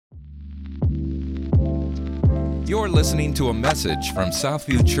You're listening to a message from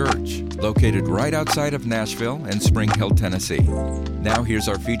Southview Church, located right outside of Nashville and Spring Hill, Tennessee. Now here's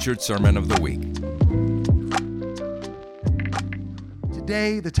our featured sermon of the week.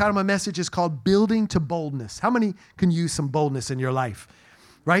 Today, the title of my message is called Building to Boldness. How many can use some boldness in your life?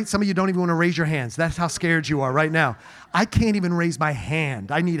 Right? Some of you don't even want to raise your hands. That's how scared you are right now. I can't even raise my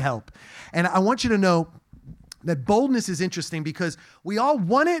hand. I need help. And I want you to know that boldness is interesting because we all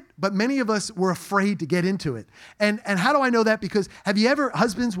want it, but many of us were afraid to get into it. And how do I know that? Because have you ever,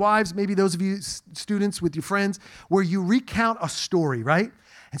 husbands, wives, maybe those of you students with your friends, where you recount a story, right?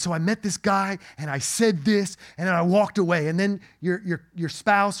 And so I met this guy and I said this and then I walked away. And then your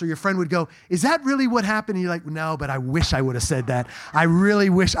spouse or your friend would go, is that really what happened? And you're like, no, but I wish I would have said that. I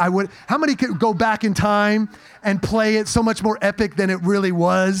really wish I would. How many could go back in time and play it so much more epic than it really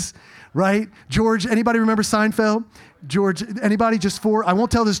was? Right? George, anybody remember Seinfeld? George, anybody? Just four? I won't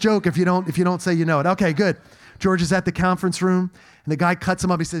tell this joke if you don't say you know it. Okay, good. George is at the conference room and the guy cuts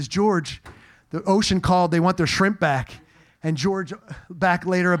him up. He says, George, the ocean called, they want their shrimp back. And George, back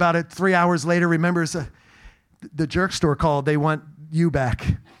later, about 3 hours later, remembers the jerk store called, they want you back.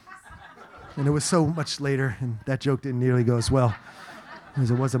 And it was so much later, and that joke didn't nearly go as well as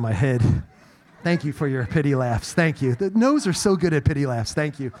it was in my head. Thank you for your pity laughs. Thank you. The no's are so good at pity laughs.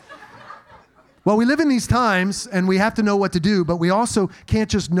 Thank you. Well, we live in these times, and we have to know what to do, but we also can't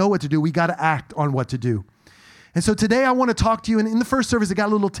just know what to do. We got to act on what to do. And so today I want to talk to you, and in the first service it got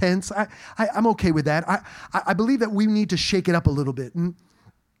a little tense. I'm okay with that. I believe that we need to shake it up a little bit. And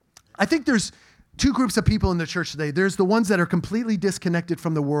I think there's two groups of people in the church today. There's the ones that are completely disconnected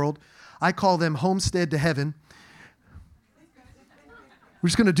from the world. I call them homestead to heaven. We're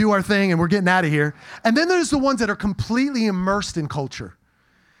just going to do our thing, and we're getting out of here. And then there's the ones that are completely immersed in culture.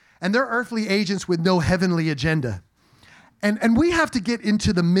 And they're earthly agents with no heavenly agenda. And we have to get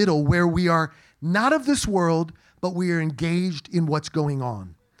into the middle where we are not of this world, but we are engaged in what's going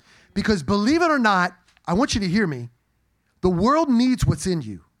on. Because believe it or not, I want you to hear me, the world needs what's in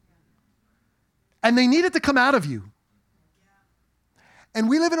you. And they need it to come out of you. And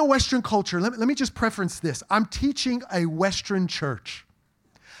we live in a Western culture. Let me just preference this. I'm teaching a Western church.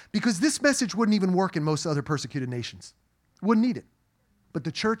 Because this message wouldn't even work in most other persecuted nations. Wouldn't need it. But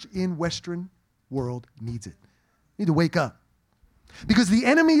the church in Western world needs it. Need to wake up. Because the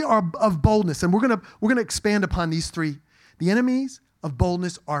enemy of boldness, and we're gonna expand upon these three. The enemies of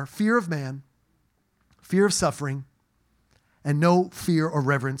boldness are fear of man, fear of suffering, and no fear or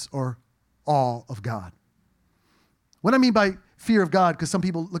reverence or awe of God. What I mean by fear of God, because some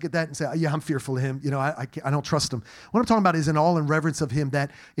people look at that and say, oh, yeah, I'm fearful of him. You know, I don't trust him. What I'm talking about is an awe and reverence of him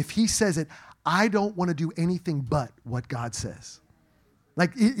that if he says it, I don't want to do anything but what God says.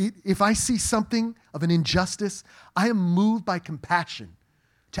 Like if I see something of an injustice, I am moved by compassion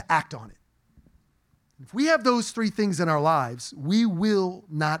to act on it. If we have those three things in our lives, we will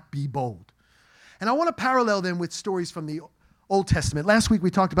not be bold. And I want to parallel them with stories from the Old Testament. Last week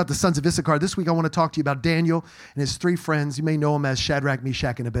we talked about the sons of Issachar. This week I want to talk to you about Daniel and his three friends. You may know them as Shadrach,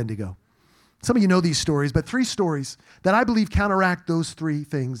 Meshach, and Abednego. Some of you know these stories, but three stories that I believe counteract those three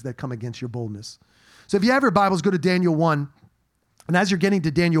things that come against your boldness. So if you have your Bibles, go to Daniel 1. And as you're getting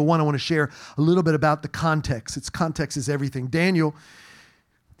to Daniel 1, I want to share a little bit about the context. Its context is everything. Daniel,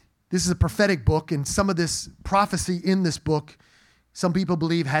 this is a prophetic book, and some of this prophecy in this book, some people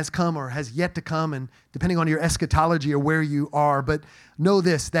believe has come or has yet to come, and depending on your eschatology or where you are. But know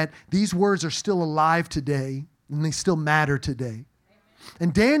this, that these words are still alive today, and they still matter today.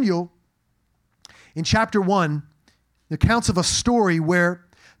 And Daniel, in chapter 1, accounts of a story where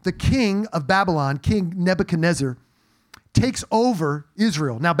the king of Babylon, King Nebuchadnezzar, takes over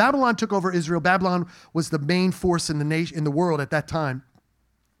Israel. Now, Babylon took over Israel. Babylon was the main force in the world at that time.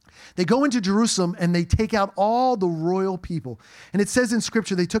 They go into Jerusalem and they take out all the royal people. And it says in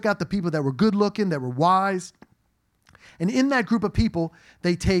Scripture, they took out the people that were good looking, that were wise. And in that group of people,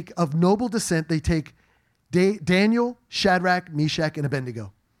 they take, of noble descent, they take Daniel, Shadrach, Meshach, and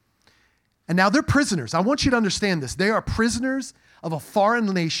Abednego. And now they're prisoners. I want you to understand this. They are prisoners of a foreign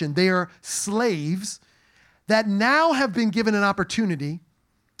nation. They are slaves that now have been given an opportunity.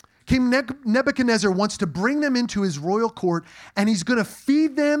 King Nebuchadnezzar wants to bring them into his royal court, and he's going to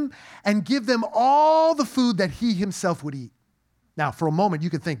feed them and give them all the food that he himself would eat. Now, for a moment, you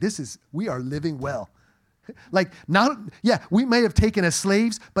can think we are living well. We may have taken as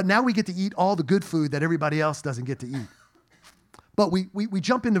slaves, but now we get to eat all the good food that everybody else doesn't get to eat. But we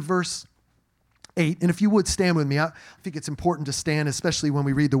jump into verse 8, and if you would stand with me, I think it's important to stand, especially when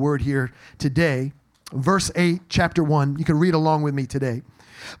we read the word here today. Verse 8, chapter 1, you can read along with me today.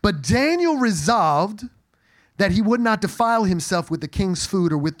 But Daniel resolved that he would not defile himself with the king's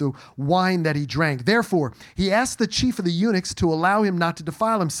food or with the wine that he drank. Therefore, he asked the chief of the eunuchs to allow him not to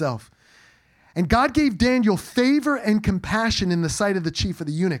defile himself. And God gave Daniel favor and compassion in the sight of the chief of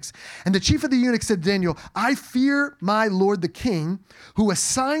the eunuchs. And the chief of the eunuchs said to Daniel, I fear my lord the king, who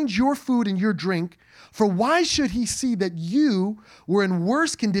assigned your food and your drink. For why should he see that you were in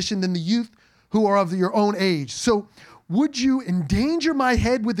worse condition than the youth who are of your own age? So would you endanger my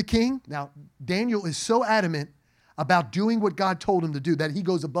head with the king? Now, Daniel is so adamant about doing what God told him to do that he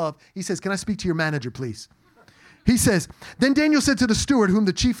goes above. He says, can I speak to your manager, please? He says, then Daniel said to the steward, whom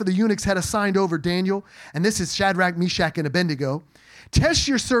the chief of the eunuchs had assigned over Daniel, and this is Shadrach, Meshach, and Abednego, test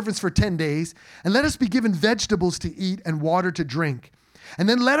your servants for 10 days, and let us be given vegetables to eat and water to drink. And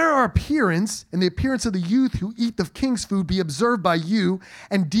then let our appearance and the appearance of the youth who eat the king's food be observed by you,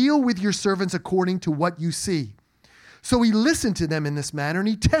 and deal with your servants according to what you see. So he listened to them in this manner, and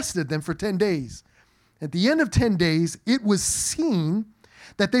he tested them for 10 days. At the end of 10 days, it was seen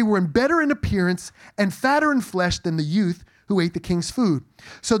that they were better in appearance and fatter in flesh than the youth who ate the king's food.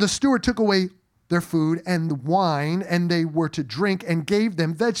 So the steward took away their food and the wine, and they were to drink, and gave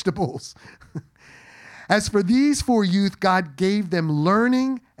them vegetables. As for these 4 youth, God gave them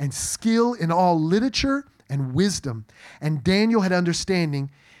learning and skill in all literature and wisdom. And Daniel had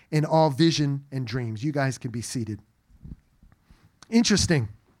understanding in all vision and dreams. You guys can be seated. Interesting.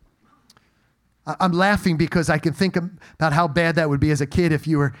 I'm laughing because I can think about how bad that would be as a kid if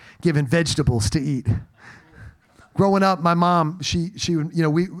you were given vegetables to eat. Growing up, my mom, she,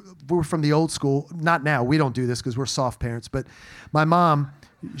 we were from the old school. Not now. We don't do this because we're soft parents. But my mom,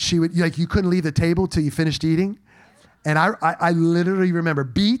 she would, you couldn't leave the table till you finished eating. And I literally remember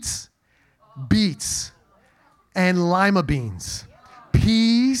beets, and lima beans,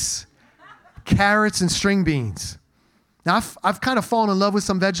 peas, carrots, and string beans. Now, I've kind of fallen in love with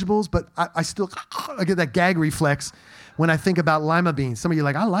some vegetables, but I get that gag reflex when I think about lima beans. Some of you are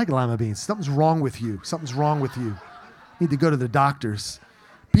like, I like lima beans. Something's wrong with you. You need to go to the doctors.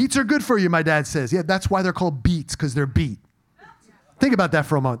 Beets are good for you, my dad says. Yeah, that's why they're called beets, because they're beet. Think about that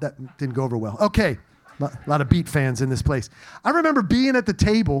for a moment. That didn't go over well. Okay, a lot of beet fans in this place. I remember being at the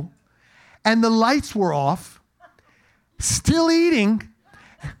table, and the lights were off, still eating.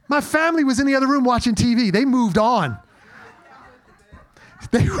 My family was in the other room watching TV. They moved on.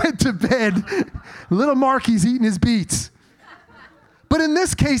 They went to bed. Little Marky's eating his beets. But in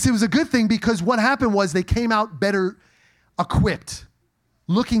this case, it was a good thing because what happened was they came out better equipped,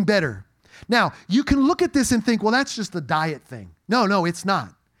 looking better. Now, you can look at this and think, well, that's just the diet thing. No, it's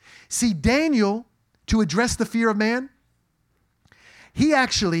not. See, Daniel, to address the fear of man, he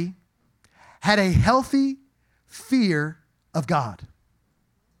actually had a healthy fear of God.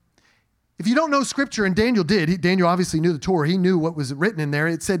 If you don't know Scripture, and Daniel did, Daniel obviously knew the Torah. He knew what was written in there.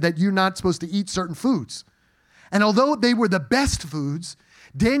 It said that you're not supposed to eat certain foods. And although they were the best foods,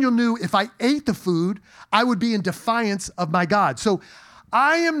 Daniel knew if I ate the food, I would be in defiance of my God. So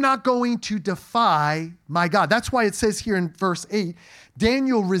I am not going to defy my God. That's why it says here in verse 8,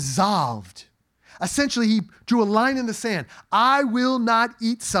 Daniel resolved. Essentially, he drew a line in the sand. I will not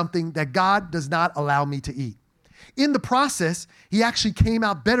eat something that God does not allow me to eat. In the process, he actually came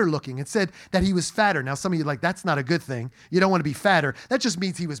out better looking and said that he was fatter. Now, some of you are like, that's not a good thing. You don't want to be fatter. That just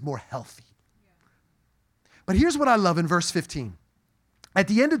means he was more healthy. But here's what I love in verse 15. At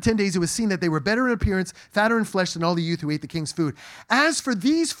the end of 10 days, it was seen that they were better in appearance, fatter in flesh than all the youth who ate the king's food. As for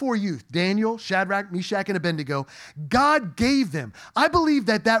these 4 youth, Daniel, Shadrach, Meshach, and Abednego, God gave them. I believe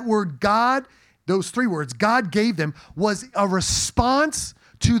that word God, those 3 words, God gave them, was a response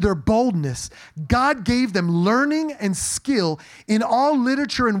to their boldness. God gave them learning and skill in all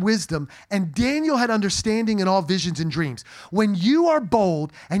literature and wisdom, and Daniel had understanding in all visions and dreams. When you are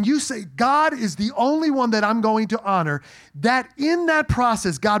bold and you say, God is the only one that I'm going to honor, that in that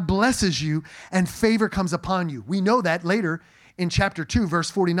process, God blesses you and favor comes upon you. We know that later in chapter 2, verse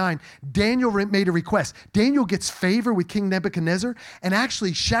 49, Daniel made a request. Daniel gets favor with King Nebuchadnezzar, and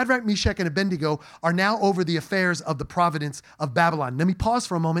actually Shadrach, Meshach, and Abednego are now over the affairs of the province of Babylon. Let me pause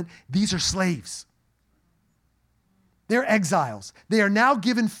for a moment. These are slaves. They're exiles. They are now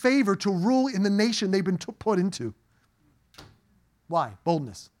given favor to rule in the nation they've been put into. Why?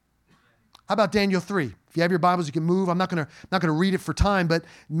 Boldness. How about Daniel 3? If you have your Bibles, you can move. I'm not going to read it for time, but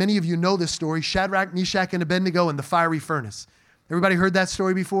many of you know this story. Shadrach, Meshach, and Abednego in the fiery furnace. Everybody heard that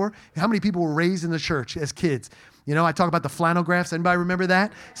story before? How many people were raised in the church as kids? You know, I talk about the flannel graphs. Anybody remember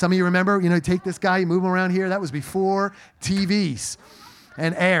that? Some of you remember, you take this guy, you move him around here. That was before TVs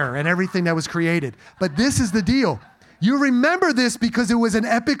and air and everything that was created. But this is the deal. You remember this because it was an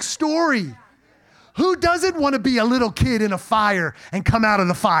epic story. Who doesn't want to be a little kid in a fire and come out of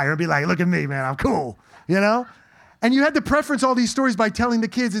the fire and be like, look at me, man, I'm cool. you know? And you had to preference all these stories by telling the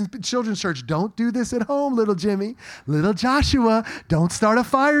kids in children's church, don't do this at home, little Jimmy. Little Joshua, don't start a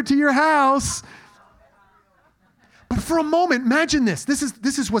fire to your house. But for a moment, imagine this. This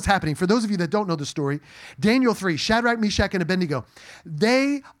is what's happening. For those of you that don't know the story, Daniel 3, Shadrach, Meshach, and Abednego,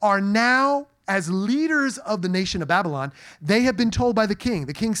 they are now, as leaders of the nation of Babylon, they have been told by the king.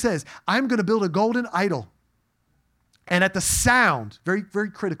 The king says, I'm going to build a golden idol. And at the sound, very, very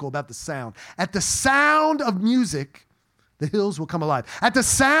critical about the sound, at the sound of music, the hills will come alive. At the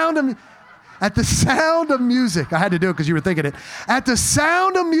sound of music, I had to do it because you were thinking it. At the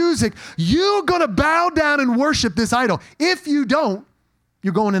sound of music, you're going to bow down and worship this idol. If you don't,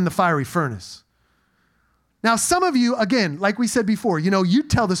 you're going in the fiery furnace. Now, some of you, again, like we said before, you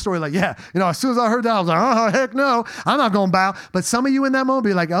tell the story like, yeah, as soon as I heard that, I was like, oh, heck no, I'm not going to bow. But some of you in that moment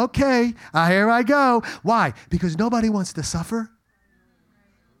be like, okay, here I go. Why? Because nobody wants to suffer.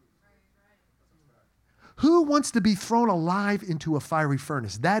 Who wants to be thrown alive into a fiery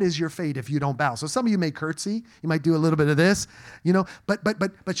furnace? That is your fate if you don't bow. So some of you may curtsy. You might do a little bit of this,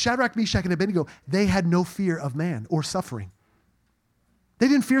 But Shadrach, Meshach, and Abednego, they had no fear of man or suffering. They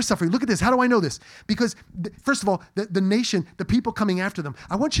didn't fear suffering. Look at this. How do I know this? Because, first of all, the nation, the people coming after them,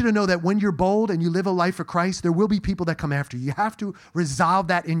 I want you to know that when you're bold and you live a life for Christ, there will be people that come after you. You have to resolve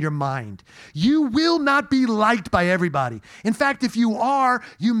that in your mind. You will not be liked by everybody. In fact, if you are,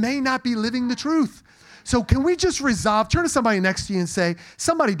 you may not be living the truth. So can we just resolve, turn to somebody next to you and say,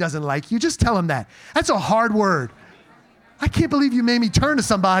 somebody doesn't like you. Just tell them that. That's a hard word. I can't believe you made me turn to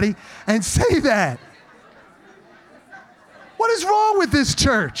somebody and say that. What is wrong with this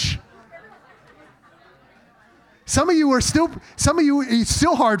church? Some of you, it's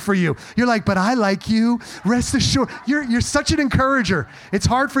still hard for you. You're like, but I like you. Rest assured. You're such an encourager. It's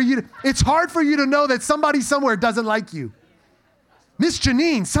hard for you to know that somebody somewhere doesn't like you. Miss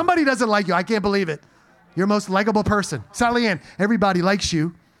Janine, somebody doesn't like you. I can't believe it. You're the most likable person. Sally Ann, everybody likes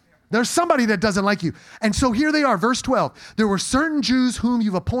you. There's somebody that doesn't like you. And so here they are, verse 12. There were certain Jews whom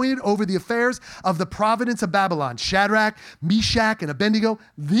you've appointed over the affairs of the province of Babylon, Shadrach, Meshach, and Abednego.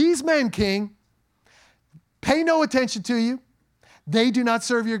 These men, king, pay no attention to you. They do not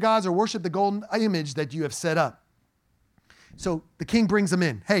serve your gods or worship the golden image that you have set up. So the king brings them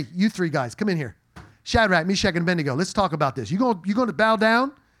in. Hey, you three guys, come in here. Shadrach, Meshach, and Abednego, let's talk about this. You going to bow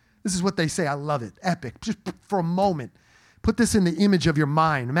down? This is what they say. I love it. Epic. Just for a moment. Put this in the image of your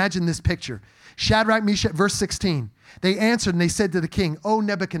mind. Imagine this picture. Shadrach, Meshach, verse 16. They answered and they said to the king, "O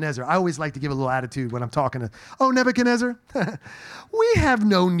Nebuchadnezzar." I always like to give a little attitude when I'm talking to, "Oh, Nebuchadnezzar, we have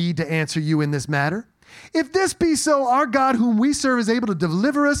no need to answer you in this matter. If this be so, our God whom we serve is able to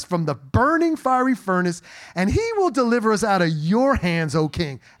deliver us from the burning fiery furnace, and he will deliver us out of your hands, O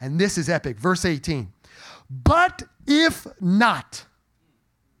king." And this is epic. Verse 18. But if not,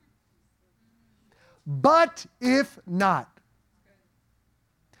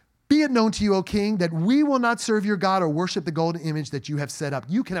 be it known to you, O king, that we will not serve your God or worship the golden image that you have set up.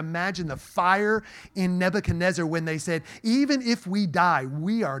 You can imagine the fire in Nebuchadnezzar when they said, even if we die,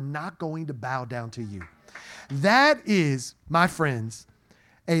 we are not going to bow down to you. That is, my friends,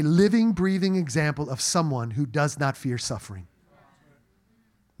 a living, breathing example of someone who does not fear suffering.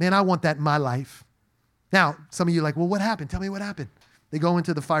 Man, I want that in my life. Now, some of you are like, well, what happened? Tell me what happened. They go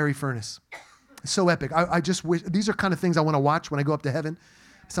into the fiery furnace. It's so epic. I just wish, these are kind of things I want to watch when I go up to heaven.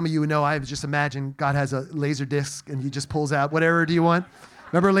 Some of you know, I just imagine God has a laser disc and he just pulls out, whatever do you want?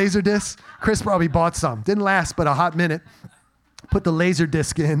 Remember laser discs? Chris probably bought some. Didn't last but a hot minute. Put the laser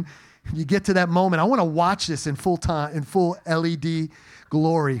disc in. You get to that moment. I want to watch this in full time, in full LED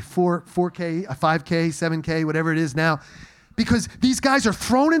glory, 4K, 5K, 7K, whatever it is now. Because these guys are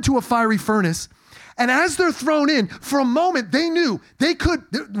thrown into a fiery furnace. And as they're thrown in, for a moment, they knew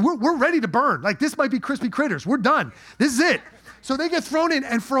we're ready to burn. Like, this might be crispy critters. We're done. This is it. So they get thrown in,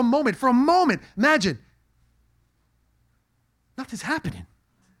 and for a moment, imagine, nothing's happening.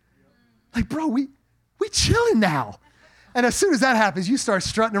 Like, bro, we chilling now. And as soon as that happens, you start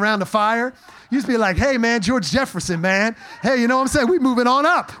strutting around the fire. You just be like, hey, man, George Jefferson, man. Hey, you know what I'm saying? We moving on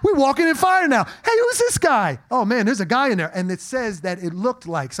up. We walking in fire now. Hey, who's this guy? Oh, man, there's a guy in there. And it says that it looked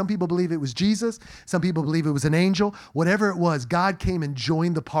like, some people believe it was Jesus. Some people believe it was an angel. Whatever it was, God came and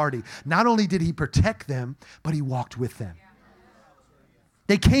joined the party. Not only did he protect them, but he walked with them.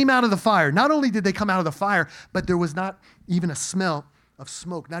 They came out of the fire. Not only did they come out of the fire, but there was not even a smell of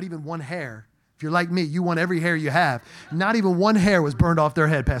smoke, not even one hair. If you're like me, you want every hair you have. Not even one hair was burned off their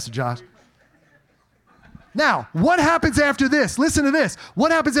head, Pastor Josh. Now, what happens after this? Listen to this. What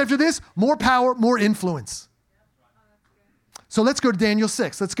happens after this? More power, more influence. So let's go to Daniel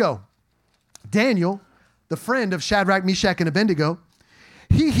 6. Let's go. Daniel, the friend of Shadrach, Meshach, and Abednego,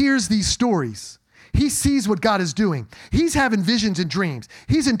 he hears these stories. He sees what God is doing. He's having visions and dreams.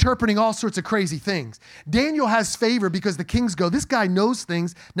 He's interpreting all sorts of crazy things. Daniel has favor because the kings go, this guy knows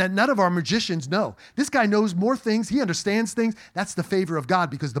things that none of our magicians know. This guy knows more things. He understands things. That's the favor of God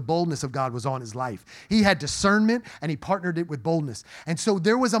because the boldness of God was on his life. He had discernment and he partnered it with boldness. And so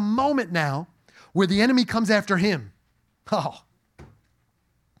there was a moment now where the enemy comes after him. Oh.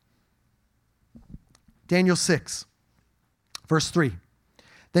 Daniel 6, verse 3.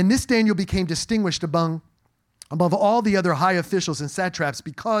 Then this Daniel became distinguished above all the other high officials and satraps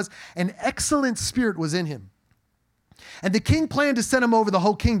because an excellent spirit was in him. And the king planned to set him over the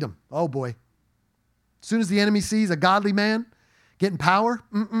whole kingdom. Oh boy. As soon as the enemy sees a godly man getting power,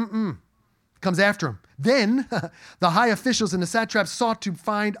 comes after him. Then the high officials and the satraps sought to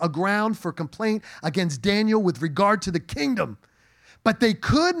find a ground for complaint against Daniel with regard to the kingdom. But they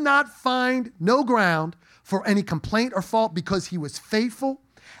could not find no ground for any complaint or fault because he was faithful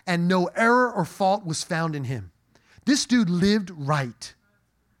and no error or fault was found in him. This dude lived right.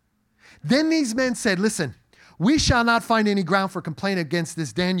 Then these men said, listen, we shall not find any ground for complaint against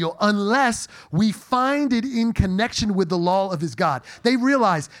this Daniel unless we find it in connection with the law of his God. They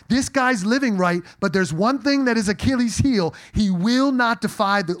realize this guy's living right, but there's one thing that is Achilles' heel. He will not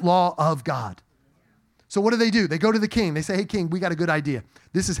defy the law of God. So what do? They go to the king. They say, hey, king, we got a good idea.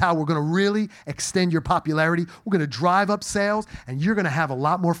 This is how we're going to really extend your popularity. We're going to drive up sales, and you're going to have a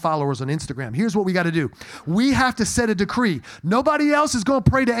lot more followers on Instagram. Here's what we got to do. We have to set a decree. Nobody else is going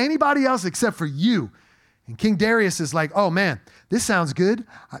to pray to anybody else except for you. And King Darius is like, oh, man, this sounds good.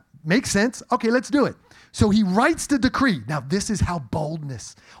 Makes sense. Okay, let's do it. So he writes the decree. Now, this is how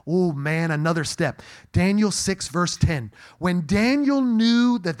boldness. Oh, man, another step. Daniel 6, verse 10. When Daniel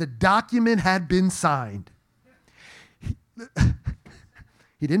knew that the document had been signed,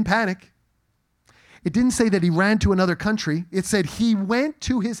 he didn't panic. It didn't say that he ran to another country. It said he went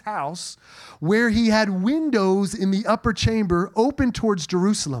to his house where he had windows in the upper chamber open towards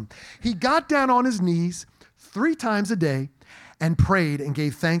Jerusalem. He got down on his knees 3 times a day and prayed and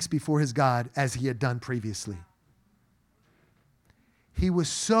gave thanks before his God as he had done previously. He was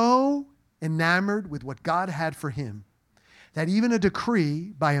so enamored with what God had for him that even a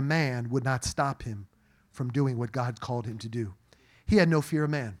decree by a man would not stop him from doing what God called him to do. He had no fear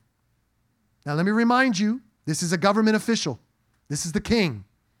of man. Now let me remind you, this is a government official. This is the king.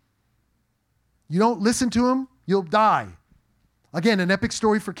 You don't listen to him, you'll die. Again, an epic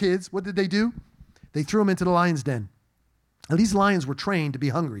story for kids. What did they do? They threw him into the lion's den. Now, these lions were trained to be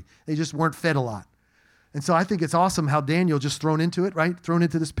hungry. They just weren't fed a lot. And so I think it's awesome how Daniel just thrown into it, right? Thrown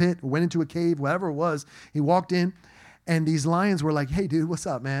into this pit, went into a cave, whatever it was. He walked in, and these lions were like, hey, dude, what's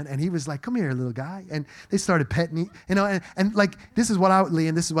up, man? And he was like, come here, little guy. And they started petting him, and like, this is what I would, Lee,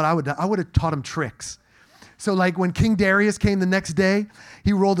 and this is what I would do. I would have taught him tricks. So like when King Darius came the next day,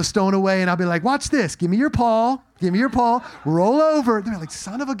 he rolled a stone away, and I'll be like, watch this. Give me your paw. Give me your paw. Roll over. They're like,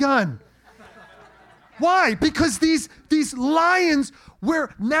 son of a gun. Why? Because these lions were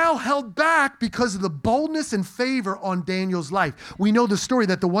now held back because of the boldness and favor on Daniel's life. We know the story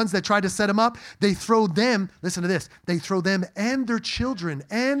that the ones that tried to set him up, they throw them, listen to this, they throw them and their children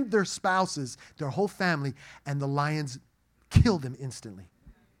and their spouses, their whole family, and the lions kill them instantly.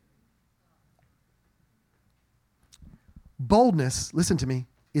 Boldness, listen to me,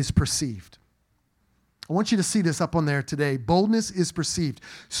 is perceived. I want you to see this up on there today. Boldness is perceived.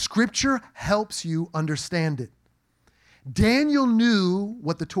 Scripture helps you understand it. Daniel knew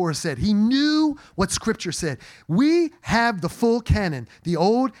what the Torah said. He knew what Scripture said. We have the full canon, the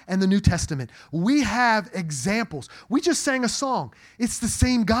Old and the New Testament. We have examples. We just sang a song. It's the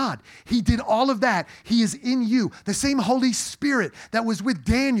same God. He did all of that. He is in you. The same Holy Spirit that was with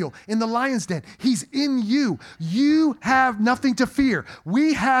Daniel in the lion's den. He's in you. You have nothing to fear.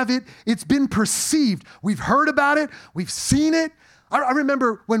 We have it. It's been perceived. We've heard about it. We've seen it. I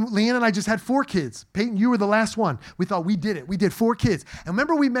remember when Leanne and I just had 4 kids. Peyton, you were the last one. We thought we did it. We did 4 kids. And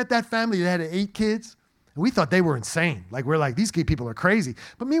remember we met that family that had 8 kids? And we thought they were insane. Like, we're like, these people are crazy.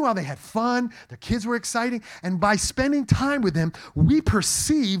 But meanwhile, they had fun. Their kids were exciting. And by spending time with them, we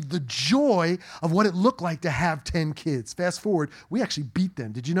perceived the joy of what it looked like to have 10 kids. Fast forward, we actually beat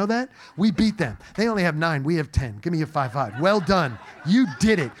them. Did you know that? We beat them. They only have 9. We have 10. Give me a 5-5. Well done. You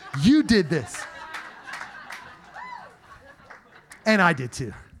did it. You did this. And I did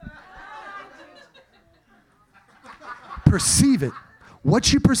too. Perceive it.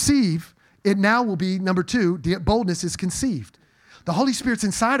 What you perceive, it now will be, number 2, boldness is conceived. The Holy Spirit's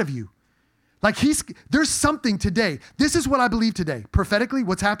inside of you. Like there's something today. This is what I believe today. Prophetically,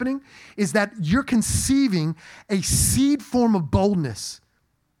 what's happening is that you're conceiving a seed form of boldness.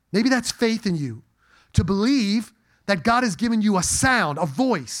 Maybe that's faith in you to believe that God has given you a sound, a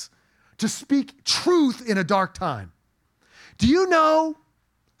voice, to speak truth in a dark time. Do you know,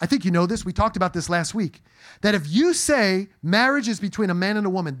 I think you know this, we talked about this last week, that if you say marriage is between a man and a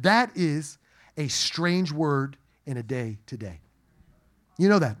woman, that is a strange word in a day today. You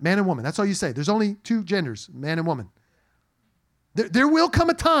know that, man and woman. That's all you say. There's only two genders, man and woman. There will come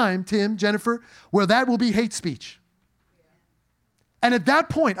a time, Tim, Jennifer, where that will be hate speech. And at that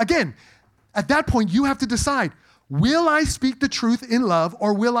point, again, you have to decide, will I speak the truth in love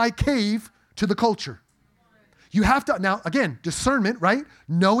or will I cave to the culture? You have to, now again, discernment, right?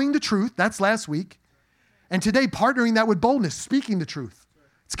 Knowing the truth, that's last week. And today, partnering that with boldness, speaking the truth.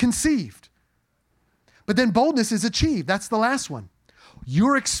 It's conceived. But then boldness is achieved. That's the last one.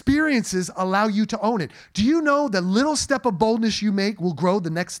 Your experiences allow you to own it. Do you know the little step of boldness you make will grow the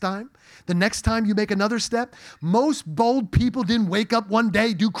next time? The next time you make another step? Most bold people didn't wake up one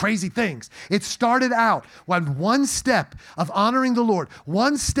day, do crazy things. It started out with one step of honoring the Lord,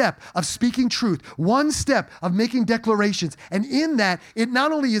 one step of speaking truth, one step of making declarations. And in that, it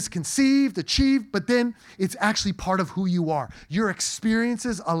not only is conceived, achieved, but then it's actually part of who you are. Your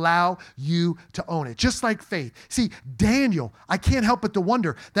experiences allow you to own it, just like faith. See, Daniel, I can't help but to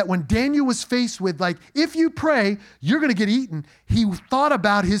wonder that when Daniel was faced with, like, if you pray, you're going to get eaten, he thought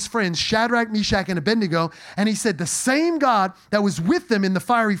about his friends, Shadrach, Meshach, and Abednego, and he said, the same God that was with them in the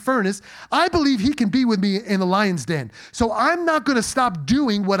fiery furnace, I believe he can be with me in the lion's den. So I'm not going to stop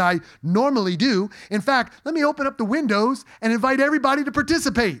doing what I normally do. In fact, let me open up the windows and invite everybody to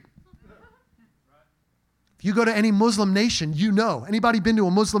participate. If you go to any Muslim nation, you know. Anybody been to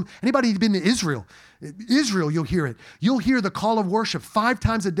a Muslim? Anybody been to Israel? Israel, you'll hear it. You'll hear the call of worship 5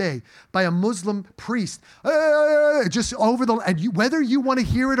 times a day by a Muslim priest. Just over the, and whether you want to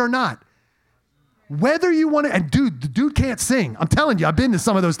hear it or not. Whether you want to, and the dude can't sing. I'm telling you, I've been to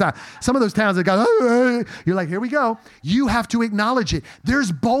some of those towns. Some of those towns that go, you're like, here we go. You have to acknowledge it. There's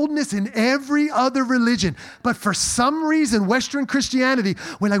boldness in every other religion. But for some reason, Western Christianity,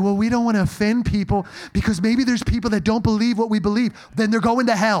 we're like, well, we don't want to offend people because maybe there's people that don't believe what we believe. Then they're going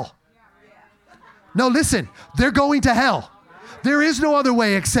to hell. No, listen, they're going to hell. There is no other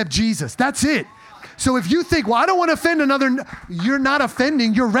way except Jesus. That's it. So if you think, well, I don't want to offend another, you're not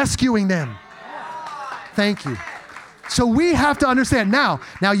offending, you're rescuing them. Thank you. So we have to understand now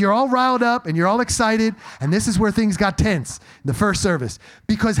you're all riled up and you're all excited, and this is where things got tense in the first service.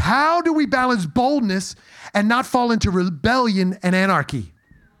 Because how do we balance boldness and not fall into rebellion and anarchy?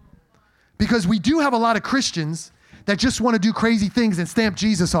 Because we do have a lot of Christians that just want to do crazy things and stamp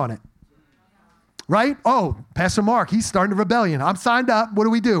Jesus on it. Right? Oh, Pastor Mark, he's starting a rebellion. I'm signed up. What do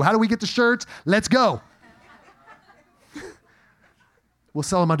we do? How do we get the shirts? Let's go. We'll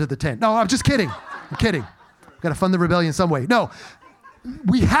sell them under the tent. No, I'm just kidding. I'm kidding. Got to fund the rebellion some way. No,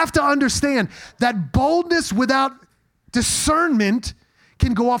 we have to understand that boldness without discernment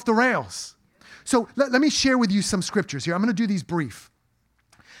can go off the rails. So let me share with you some scriptures here. I'm going to do these brief.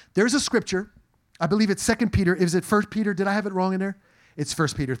 There's a scripture. I believe it's 2 Peter. Is it 1 Peter? Did I have it wrong in there? It's 1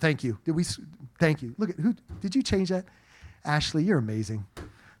 Peter. Thank you. Thank you. Look at who. Did you change that? Ashley, you're amazing.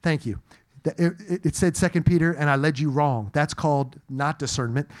 Thank you. It said 2 Peter, and I led you wrong. That's called not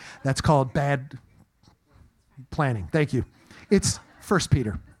discernment. That's called bad planning. Thank you. It's 1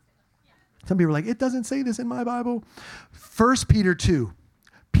 Peter. Some people are like, it doesn't say this in my Bible. 1 Peter 2.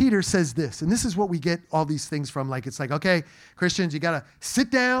 Peter says this, and this is what we get all these things from. Like, it's like, okay, Christians, you got to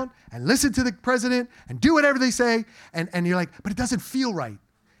sit down and listen to the president and do whatever they say. And you're like, but it doesn't feel right.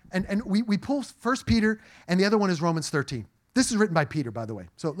 And we pull 1 Peter, and the other one is Romans 13. This is written by Peter, by the way.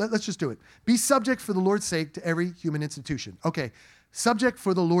 So let's just do it. Be subject for the Lord's sake to every human institution. Okay, subject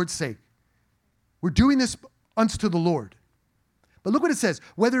for the Lord's sake. We're doing this unto the Lord. But look what it says,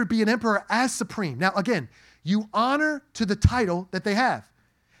 whether it be an emperor as supreme. Now, again, you honor to the title that they have.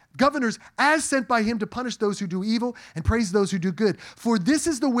 Governors as sent by him to punish those who do evil and praise those who do good. For this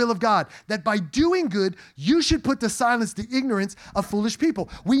is the will of God, that by doing good, you should put to silence the ignorance of foolish people.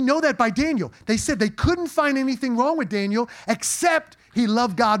 We know that by Daniel. They said they couldn't find anything wrong with Daniel except he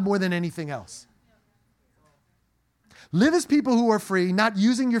loved God more than anything else. Live as people who are free, not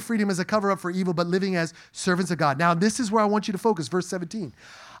using your freedom as a cover-up for evil, but living as servants of God. Now, this is where I want you to focus, verse 17.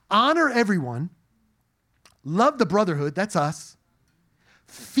 Honor everyone, love the brotherhood, that's us,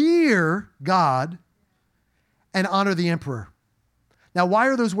 fear God, and honor the emperor. Now, why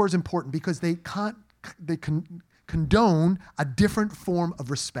are those words important? Because they condone a different form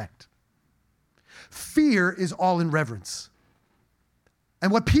of respect. Fear is all in reverence.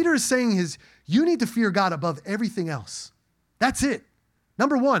 And what Peter is saying is, you need to fear God above everything else. That's it.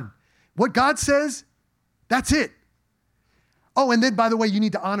 Number one, what God says, that's it. Oh, and then, by the way, you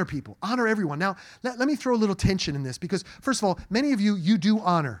need to honor people. Honor everyone. Now, let me throw a little tension in this because, first of all, many of you do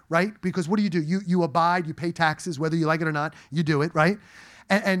honor, right? Because what do? You abide, you pay taxes, whether you like it or not, you do it, right?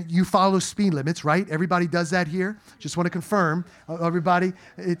 And you follow speed limits, right? Everybody does that here. Just want to confirm, everybody,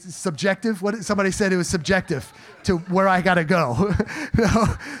 it's subjective. Somebody said it was subjective to where I got to go.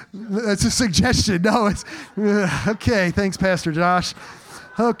 No, that's a suggestion. No, it's, okay, thanks, Pastor Josh.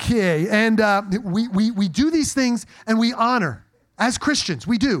 Okay, and we do these things and we honor. As Christians,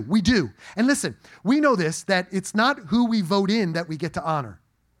 we do. And listen, we know this, that it's not who we vote in that we get to honor.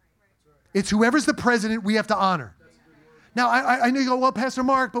 It's whoever's the president we have to honor. Now, I know you go, well, Pastor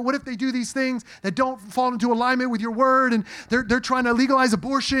Mark, but what if they do these things that don't fall into alignment with your word, and they're trying to legalize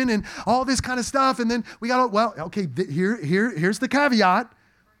abortion and all this kind of stuff, and then we got, well, okay, here's the caveat.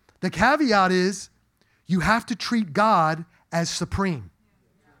 The caveat is you have to treat God as supreme.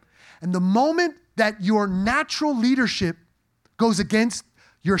 And the moment that your natural leadership goes against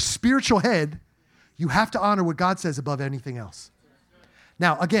your spiritual head, you have to honor what God says above anything else.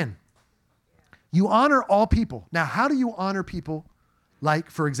 Now, again, you honor all people. Now, how do you honor people like,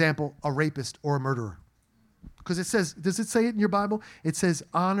 for example, a rapist or a murderer? Because it says, does it say it in your Bible? It says,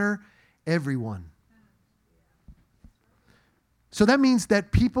 honor everyone. So that means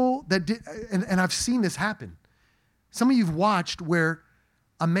that people that did, and I've seen this happen. Some of you have watched where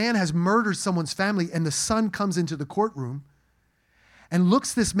a man has murdered someone's family and the son comes into the courtroom and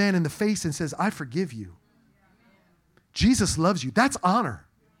looks this man in the face and says, I forgive you. Jesus loves you. That's honor.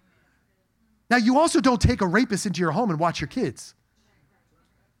 Now, you also don't take a rapist into your home and watch your kids.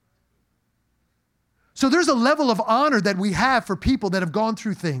 So there's a level of honor that we have for people that have gone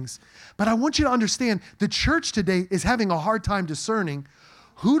through things. But I want you to understand the church today is having a hard time discerning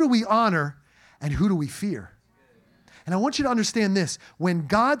who do we honor and who do we fear. And I want you to understand this. When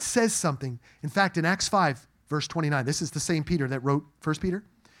God says something, in fact, in Acts 5, verse 29, this is the same Peter that wrote 1 Peter.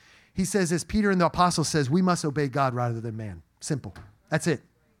 He says, as Peter and the apostle says, we must obey God rather than man. Simple. That's it.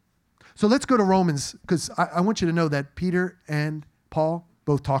 So let's go to Romans, because I want you to know that Peter and Paul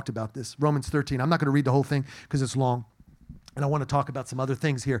both talked about this. Romans 13. I'm not going to read the whole thing because it's long, and I want to talk about some other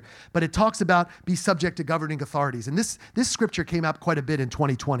things here. But it talks about be subject to governing authorities. And this scripture came up quite a bit in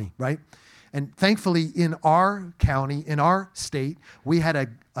 2020, right? And thankfully, in our county, in our state, we had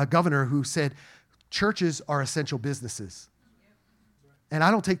a governor who said, churches are essential businesses. And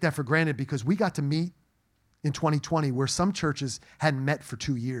I don't take that for granted because we got to meet in 2020 where some churches hadn't met for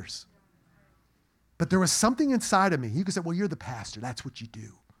 2 years. But there was something inside of me. You could say, well, you're the pastor. That's what you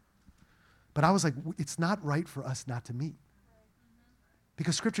do. But I was like, it's not right for us not to meet.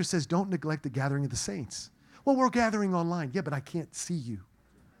 Because scripture says, don't neglect the gathering of the saints. Well, we're gathering online. Yeah, but I can't see you.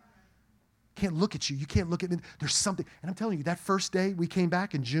 Can't look at you. You can't look at me. There's something. And I'm telling you, that first day we came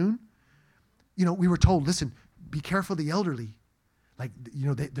back in June, we were told, listen, be careful of the elderly. Like,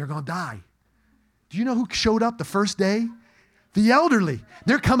 they're going to die. Do you know who showed up the first day? The elderly.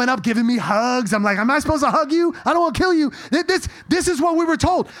 They're coming up giving me hugs. I'm like, am I supposed to hug you? I don't want to kill you. This is what we were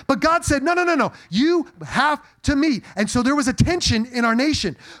told. But God said, no. You have to meet. And so there was a tension in our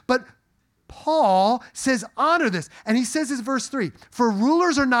nation. But Paul says, honor this. And he says this, verse 3, for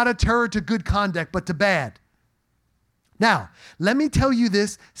rulers are not a terror to good conduct, but to bad. Now, let me tell you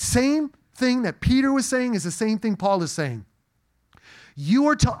this. Same thing that Peter was saying is the same thing Paul is saying. You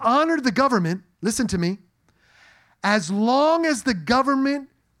are to honor the government, listen to me, as long as the government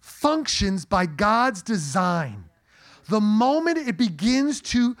functions by God's design. The moment it begins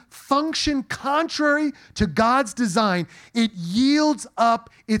to function contrary to God's design, it yields up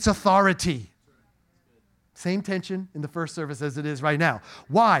its authority. Same tension in the first service as it is right now.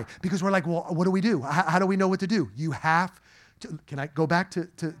 Why? Because we're like, well, what do we do? How do we know what to do? You have to, can I go back to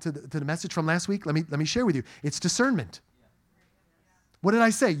the message from last week? Let me share with you. It's discernment. What did I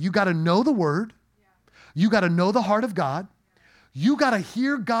say? You got to know the word. You got to know the heart of God. You got to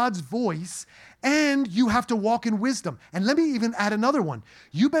hear God's voice, and you have to walk in wisdom. And let me even add another one.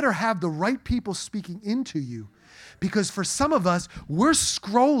 You better have the right people speaking into you, because for some of us, we're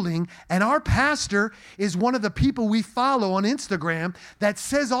scrolling, and our pastor is one of the people we follow on Instagram that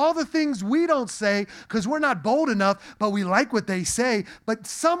says all the things we don't say because we're not bold enough, but we like what they say. But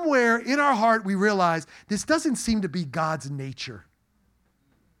somewhere in our heart, we realize this doesn't seem to be God's nature.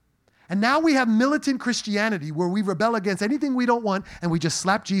 And now we have militant Christianity where we rebel against anything we don't want and we just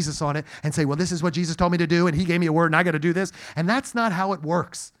slap Jesus on it and say, well, this is what Jesus told me to do and he gave me a word and I got to do this. And that's not how it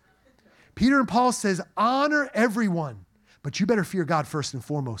works. Peter and Paul says, honor everyone, but you better fear God first and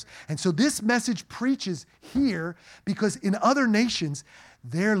foremost. And so this message preaches here because in other nations,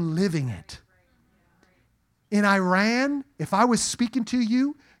 they're living it. In Iran, if I was speaking to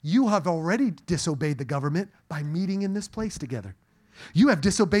you, you have already disobeyed the government by meeting in this place together. You have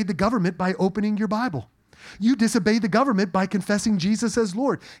disobeyed the government by opening your Bible. You disobeyed the government by confessing Jesus as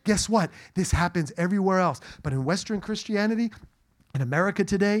Lord. Guess what? This happens everywhere else. But in Western Christianity, in America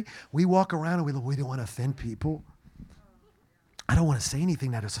today, we walk around and we don't want to offend people. I don't want to say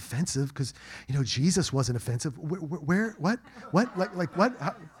anything that is offensive because, Jesus wasn't offensive. Where? What? Like what?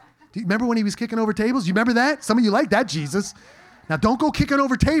 How? Do you remember when he was kicking over tables? You remember that? Some of you like that, Jesus. Now, don't go kicking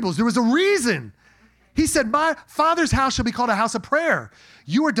over tables. There was a reason. He said, my Father's house shall be called a house of prayer.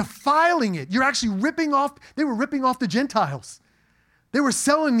 You are defiling it. You're actually they were ripping off the Gentiles. They were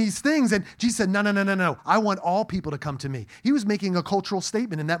selling these things. And Jesus said, no. I want all people to come to me. He was making a cultural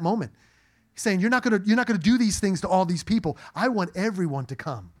statement in that moment. He's saying, you're not going to do these things to all these people. I want everyone to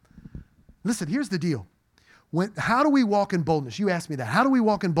come. Listen, here's the deal. How do we walk in boldness? You asked me that. How do we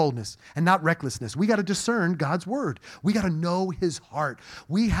walk in boldness and not recklessness? We got to discern God's word. We got to know his heart.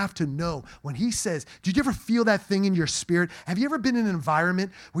 We have to know when he says, did you ever feel that thing in your spirit? Have you ever been in an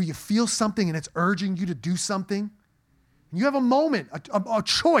environment where you feel something and it's urging you to do something? You have a moment, a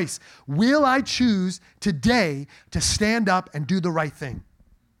choice. Will I choose today to stand up and do the right thing?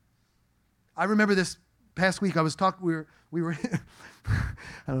 I remember this past week, I was talking, we were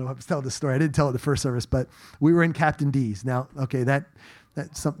I don't know if I was telling this story. I didn't tell it the first service, but we were in Captain D's. Now, okay,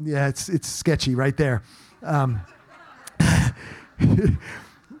 that's something, yeah, it's sketchy right there.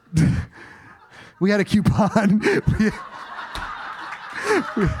 We had a coupon.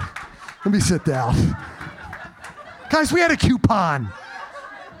 Let me sit down. Guys, we had a coupon.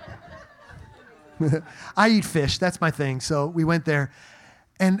 I eat fish. That's my thing. So we went there.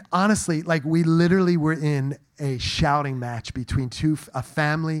 And honestly, we literally were in a shouting match between a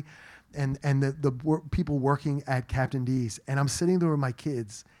family and the people working at Captain D's. And I'm sitting there with my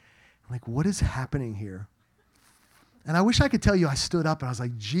kids. I'm like, what is happening here? And I wish I could tell you I stood up and I was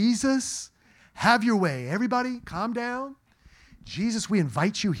like, Jesus, have your way. Everybody, calm down. Jesus, we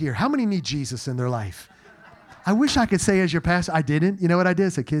invite you here. How many need Jesus in their life? I wish I could say as your pastor, I didn't. You know what I did? I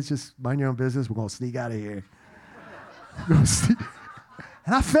said, kids, just mind your own business. We're going to sneak out of here.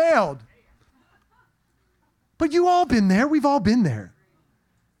 And I failed. But you all been there. We've all been there.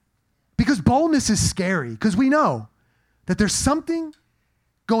 Because boldness is scary. Because we know that there's something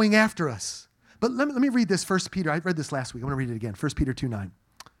going after us. But let me read this 1 Peter. I read this last week. I'm going to read it again. 1 Peter 2:9.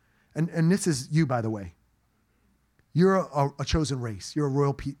 And this is you, by the way. You're a chosen race. You're a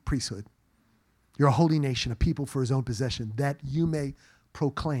royal priesthood. You're a holy nation, a people for his own possession, that you may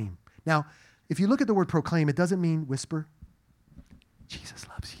proclaim. Now, if you look at the word proclaim, it doesn't mean whisper. Jesus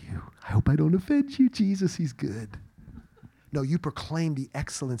loves you. I hope I don't offend you, Jesus. He's good. No, you proclaim the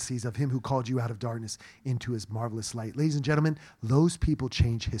excellencies of him who called you out of darkness into his marvelous light. Ladies and gentlemen, those people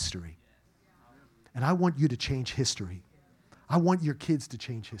change history. And I want you to change history. I want your kids to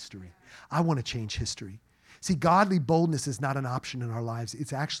change history. I want to change history. See, godly boldness is not an option in our lives.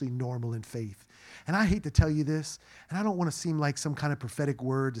 It's actually normal in faith. And I hate to tell you this, and I don't want to seem like some kind of prophetic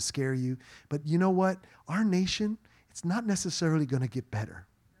word to scare you, but you know what? Our nation, it's not necessarily going to get better.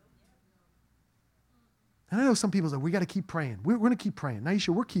 And I know some people say, we got to keep praying. We're going to keep praying. Naisha,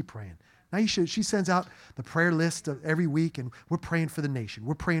 we'll keep praying. Naisha, she sends out the prayer list of every week, and we're praying for the nation.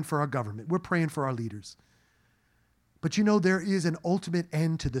 We're praying for our government. We're praying for our leaders. But you know, there is an ultimate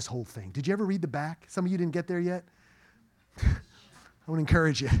end to this whole thing. Did you ever read the back? Some of you didn't get there yet. I want to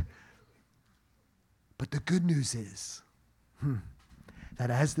encourage you. But the good news is that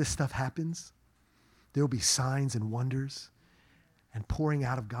as this stuff happens, there will be signs and wonders and pouring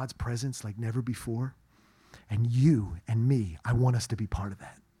out of God's presence like never before. And you and me, I want us to be part of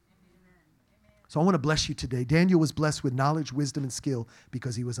that. So I want to bless you today. Daniel was blessed with knowledge, wisdom, and skill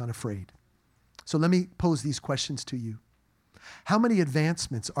because he was unafraid. So let me pose these questions to you. How many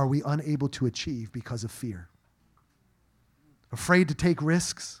advancements are we unable to achieve because of fear? Afraid to take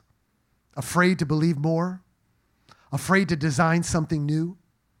risks? Afraid to believe more? Afraid to design something new?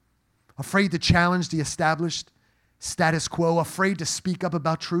 Afraid to challenge the established status quo? Afraid to speak up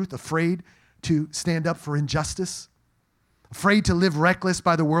about truth? Afraid to stand up for injustice? Afraid to live reckless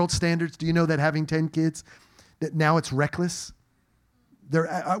by the world standards? Do you know that having 10 kids, that now it's reckless?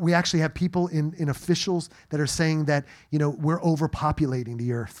 We actually have people in officials that are saying that, we're overpopulating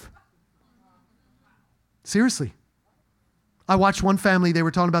the earth. Seriously. I watched one family, they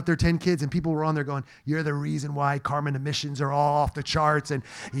were talking about their 10 kids, and people were on there going, you're the reason why carbon emissions are all off the charts, and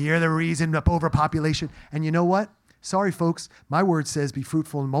you're the reason of overpopulation. And you know what? Sorry, folks. My word says be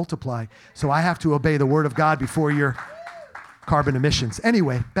fruitful and multiply, so I have to obey the word of God before your carbon emissions.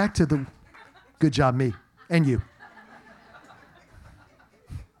 Anyway, back to the good job me and you.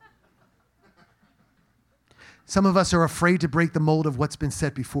 Some of us are afraid to break the mold of what's been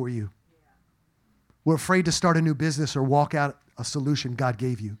set before you. We're afraid to start a new business or walk out a solution God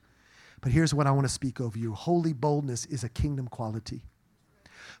gave you. But here's what I want to speak over you. Holy boldness is a kingdom quality.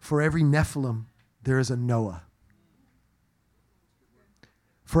 For every Nephilim, there is a Noah.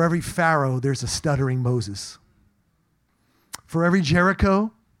 For every Pharaoh, there's a stuttering Moses. For every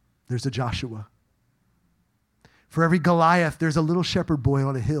Jericho, there's a Joshua. For every Goliath, there's a little shepherd boy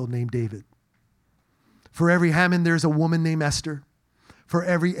on a hill named David. For every Haman, there's a woman named Esther. For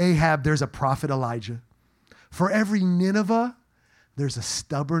every Ahab, there's a prophet Elijah. For every Nineveh, there's a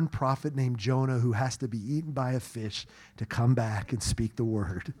stubborn prophet named Jonah who has to be eaten by a fish to come back and speak the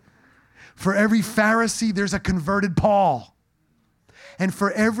word. For every Pharisee, there's a converted Paul. And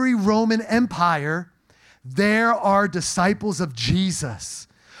for every Roman Empire, there are disciples of Jesus.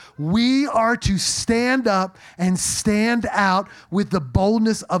 We are to stand up and stand out with the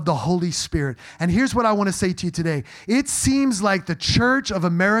boldness of the Holy Spirit. And here's what I want to say to you today. It seems like the Church of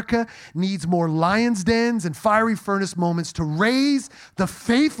America needs more lion's dens and fiery furnace moments to raise the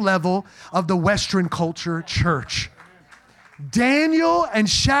faith level of the Western culture church. Daniel and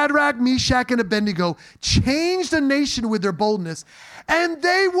Shadrach, Meshach, and Abednego changed a nation with their boldness, and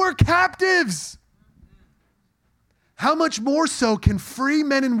they were captives. How much more so can free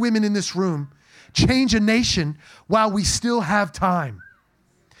men and women in this room change a nation while we still have time?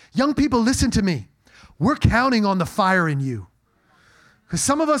 Young people, listen to me. We're counting on the fire in you. Because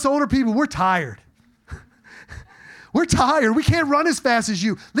some of us older people, we're tired. We're tired. We can't run as fast as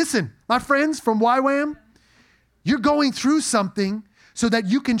you. Listen, my friends from YWAM, you're going through something so that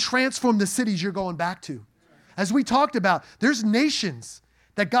you can transform the cities you're going back to. As we talked about, there's nations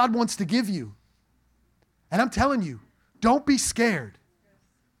that God wants to give you. And I'm telling you, don't be scared.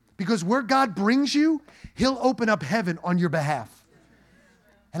 Because where God brings you, He'll open up heaven on your behalf.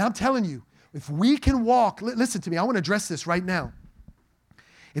 And I'm telling you, if we can walk, listen to me, I want to address this right now.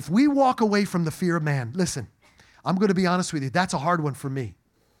 If we walk away from the fear of man, listen, I'm going to be honest with you, that's a hard one for me.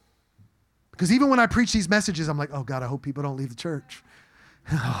 Because even when I preach these messages, I'm like, oh God, I hope people don't leave the church.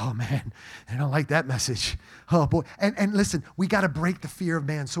 Oh man, I don't like that message. Oh boy. And listen, we got to break the fear of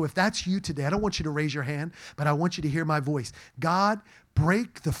man. So if that's you today, I don't want you to raise your hand, but I want you to hear my voice. God,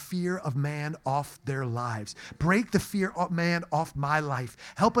 break the fear of man off their lives. Break the fear of man off my life.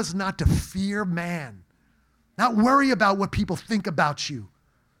 Help us not to fear man. Not worry about what people think about you.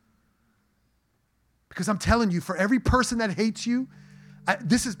 Because I'm telling you, for every person that hates you,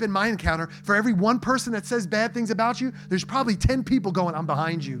 this has been my encounter. For every one person that says bad things about you, there's probably 10 people going, I'm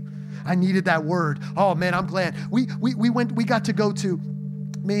behind you. I needed that word. Oh man, I'm glad. We got to go to,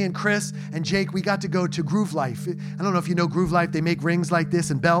 me and Chris and Jake, we got to go to Groove Life. I don't know if you know Groove Life. They make rings like this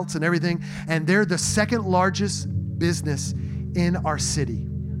and belts and everything. And they're the second largest business in our city.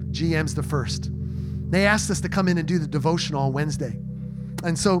 GM's the first. They asked us to come in and do the devotional on Wednesday.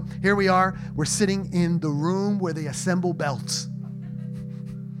 And so here we are. We're sitting in the room where they assemble belts.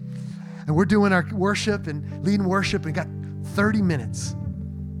 And we're doing our worship and leading worship and got 30 minutes.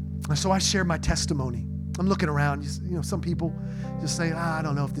 And so I shared my testimony. I'm looking around, some people just say, I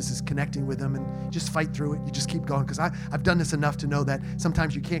don't know if this is connecting with them, and just fight through it. You just keep going, because I've done this enough to know that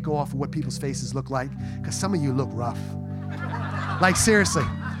sometimes you can't go off of what people's faces look like, because some of you look rough. Like seriously,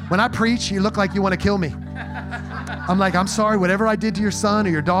 when I preach, you look like you want to kill me. I'm like, I'm sorry, whatever I did to your son or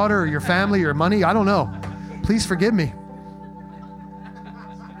your daughter or your family or money, I don't know. Please forgive me.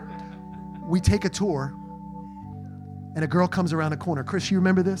 We take a tour, and a girl comes around a corner. Chris, you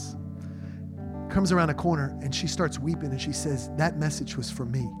remember this? Comes around a corner, and she starts weeping, and she says, that message was for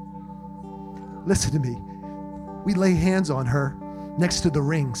me. Listen to me. We lay hands on her next to the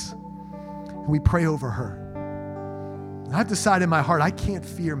rings, and we pray over her. And I've decided in my heart, I can't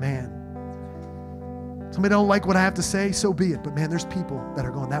fear man. Somebody don't like what I have to say, so be it. But man, there's people that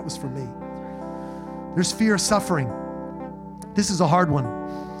are going, that was for me. There's fear of suffering. This is a hard one.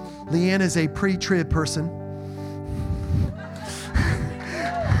 Leanne is a pre-trib person.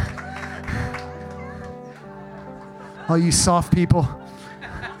 Oh, you soft people.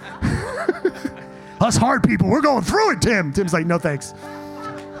 Us hard people, we're going through it, Tim. Tim's like, no thanks.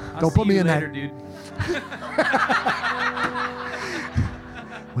 Don't put me in that. Dude.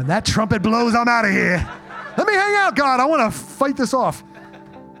 When that trumpet blows, I'm out of here. Let me hang out, God. I want to fight this off.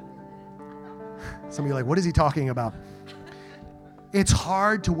 Some of you are like, what is he talking about? It's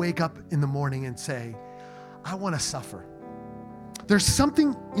hard to wake up in the morning and say, I want to suffer. There's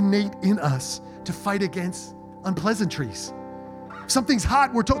something innate in us to fight against unpleasantries. If something's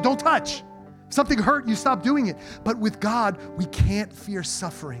hot, we're told, don't touch. If something hurt, you stop doing it. But with God, we can't fear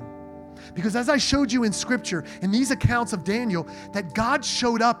suffering. Because as I showed you in scripture, in these accounts of Daniel, that God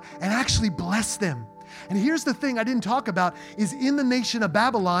showed up and actually blessed them. And here's the thing I didn't talk about is in the nation of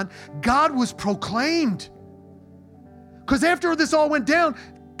Babylon, God was proclaimed. Because after this all went down,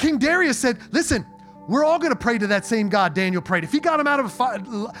 King Darius said, listen, we're all going to pray to that same God Daniel prayed. If he got him out of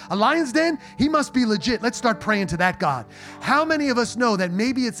a lion's den, he must be legit. Let's start praying to that God. How many of us know that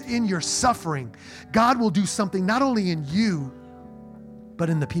maybe it's in your suffering, God will do something not only in you, but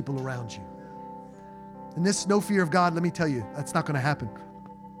in the people around you? And this no fear of God, let me tell you, that's not going to happen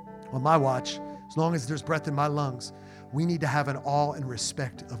on my watch. As long as there's breath in my lungs, we need to have an awe and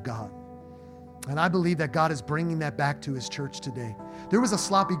respect of God. And I believe that God is bringing that back to his church today. There was a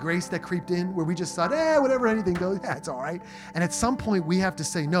sloppy grace that creeped in where we just thought, whatever anything goes, it's all right. And at some point we have to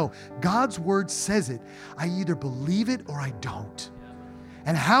say, no, God's word says it. I either believe it or I don't.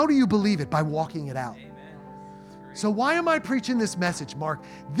 And how do you believe it? By walking it out. So why am I preaching this message, Mark?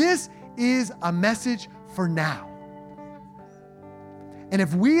 This is a message for now. And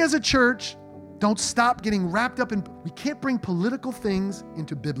if we as a church don't stop getting wrapped up in, we can't bring political things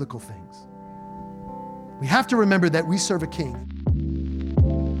into biblical things. We have to remember that we serve a king.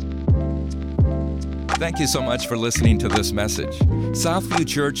 Thank you so much for listening to this message. Southview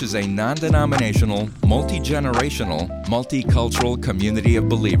Church is a non-denominational, multi-generational, multicultural community of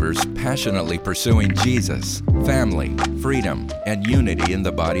believers passionately pursuing Jesus, family, freedom, and unity in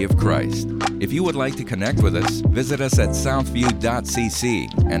the body of Christ. If you would like to connect with us, visit us at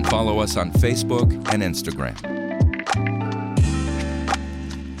southview.cc and follow us on Facebook and Instagram.